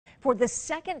For the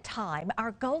second time,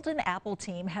 our Golden Apple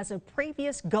team has a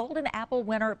previous Golden Apple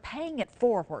winner paying it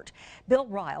forward. Bill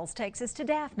Riles takes us to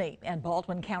Daphne and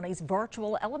Baldwin County's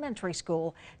virtual elementary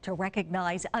school to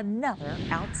recognize another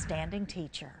outstanding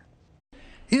teacher.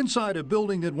 Inside a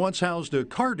building that once housed a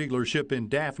car dealership in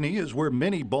Daphne is where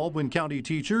many Baldwin County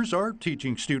teachers are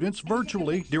teaching students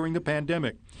virtually during the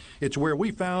pandemic. It's where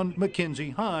we found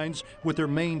Mackenzie Hines with her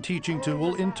main teaching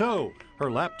tool in tow,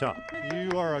 her laptop.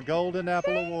 You are a Golden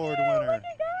Apple Award winner.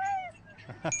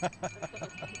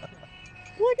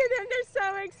 Look at them, they're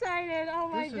so excited. Oh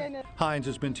my goodness. Hines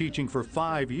has been teaching for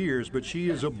 5 years, but she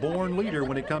is a born leader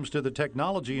when it comes to the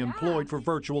technology employed for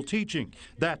virtual teaching.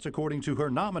 That's according to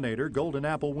her nominator, Golden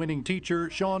Apple winning teacher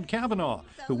Sean Cavanaugh,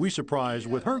 who we surprised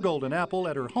with her Golden Apple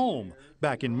at her home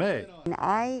back in May.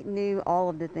 I knew all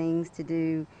of the things to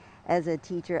do as a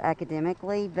teacher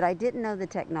academically, but I didn't know the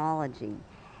technology.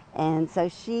 And so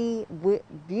she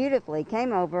beautifully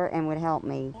came over and would help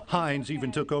me. Hines even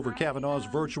took over Cavanaugh's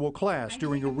virtual class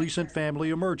during a recent family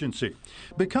emergency.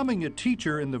 Becoming a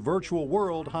teacher in the virtual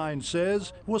world, Hines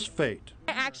says, was fate.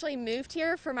 I actually moved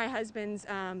here for my husband's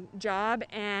job,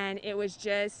 and it was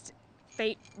just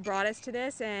fate brought us to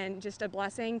this, and just a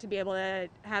blessing to be able to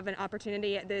have an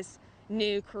opportunity at this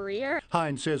new career.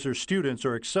 Hines says her students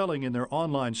are excelling in their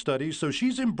online studies, so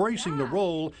she's embracing the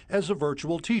role as a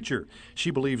virtual teacher.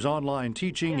 She believes online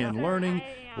teaching and learning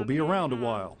will be around a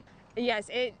while. Yes,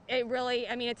 it really,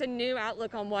 I mean, it's a new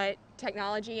outlook on what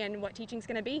technology and what teaching is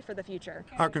going to be for the future.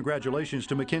 Our congratulations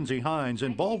to Mackenzie Hines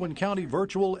and Baldwin County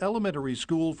Virtual Elementary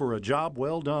School for a job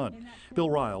well done. Bill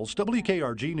Riles,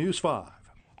 WKRG News 5.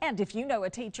 And if you know a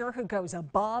teacher who goes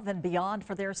above and beyond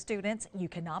for their students, you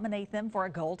can nominate them for a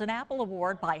Golden Apple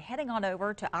Award by heading on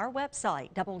over to our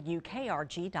website,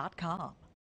 WKRG.com.